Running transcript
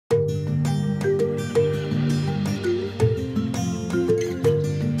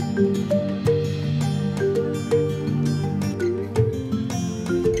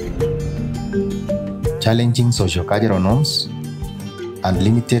challenging socio-cultural norms, and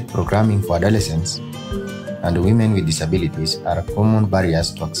limited programming for adolescents and women with disabilities are common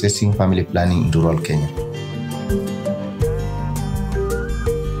barriers to accessing family planning in rural Kenya.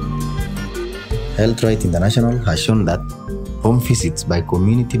 HealthRight International has shown that home visits by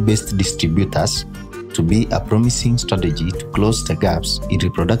community-based distributors to be a promising strategy to close the gaps in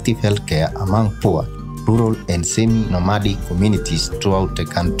reproductive health care among poor, rural, and semi-nomadic communities throughout the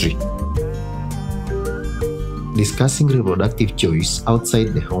country. Discussing reproductive choice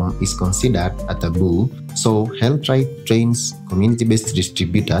outside the home is considered a taboo, so HealthRight trains community-based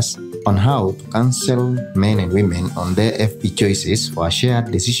distributors on how to counsel men and women on their FP choices for shared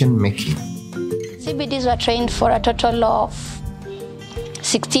decision-making. CBDs were trained for a total of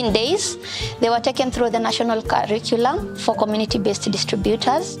 16 days. They were taken through the national curriculum for community-based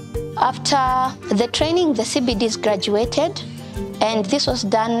distributors. After the training, the CBDs graduated, and this was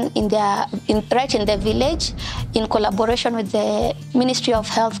done right in the village in collaboration with the Ministry of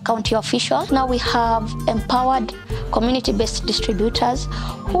Health county officials. Now we have empowered community-based distributors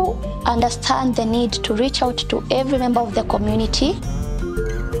who understand the need to reach out to every member of the community.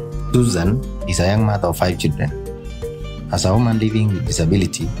 Susan is a young mother of 5 children. As a woman living with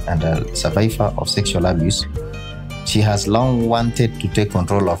disability and a survivor of sexual abuse, she has long wanted to take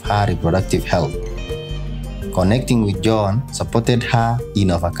control of her reproductive health. Connecting with John supported her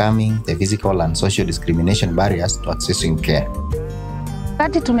in overcoming the physical and social discrimination barriers to accessing care.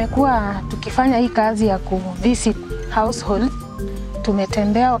 Wakati tumekuwa tukifanya hii kazi ya visit household,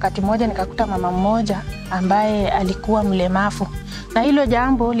 tumetembea wakati mmoja nikakuta mama mmoja ambaye alikuwa mlemavu. Na hilo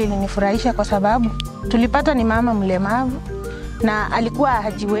jambo lilinifurahisha kwa sababu tulipata ni mama mlemavu na alikuwa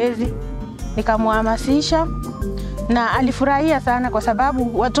hajiwezi. Nikamhamasisha na alifurahia sana kwa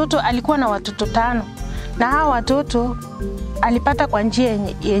sababu alikuwa na watoto 5. Na hao watoto alipata kwa njia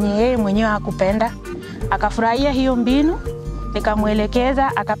yenye yeye mwenyewe hakupenda. Akafurahia hiyo mbinu,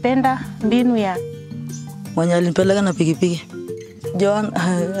 nikamuelekeza akapenda mbinu ya mwenye alinipeleka na pikipiki. John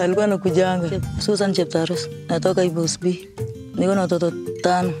alikuwa anakujanga. Susan Cheptaros, natoka Ibosbi. Niko na watoto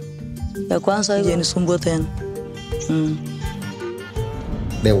 5. Ya kwanza ijenisumbua tena.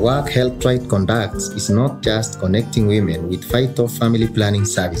 The work HealthRight conducts is not just connecting women with vital family planning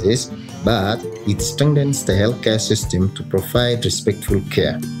services, but it strengthens the healthcare system to provide respectful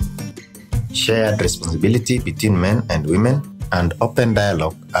care. Shared responsibility between men and women and open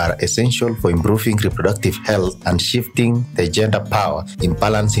dialogue are essential for improving reproductive health and shifting the gender power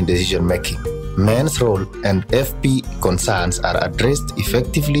imbalance in decision-making. Men's role and FP concerns are addressed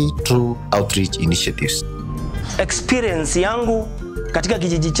effectively through outreach initiatives. Experience yangu katika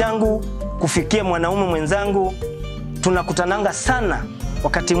kijiji changu kufikia mwanaume mwenzangu, tunakutananga sana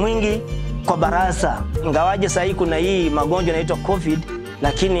wakati mwingi kwa baraza. Ingawaje sasa kuna hii magonjwa yanaitwa COVID,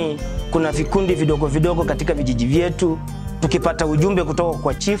 lakini kuna vikundi vidogo vidogo katika vijiji vyetu. Tukipata ujumbe kutoka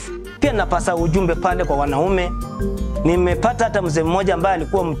kwa chief, pia napasa ujumbe pale kwa wanaume. Nimepata hata mzee mmoja ambaye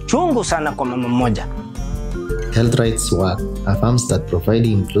alikuwa mchungu sana kwa mama mmoja. HealthRight's work affirms that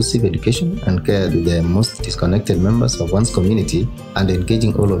providing inclusive education and care to the most disconnected members of one's community and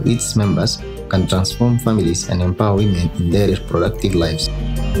engaging all of its members can transform families and empower women in their reproductive lives.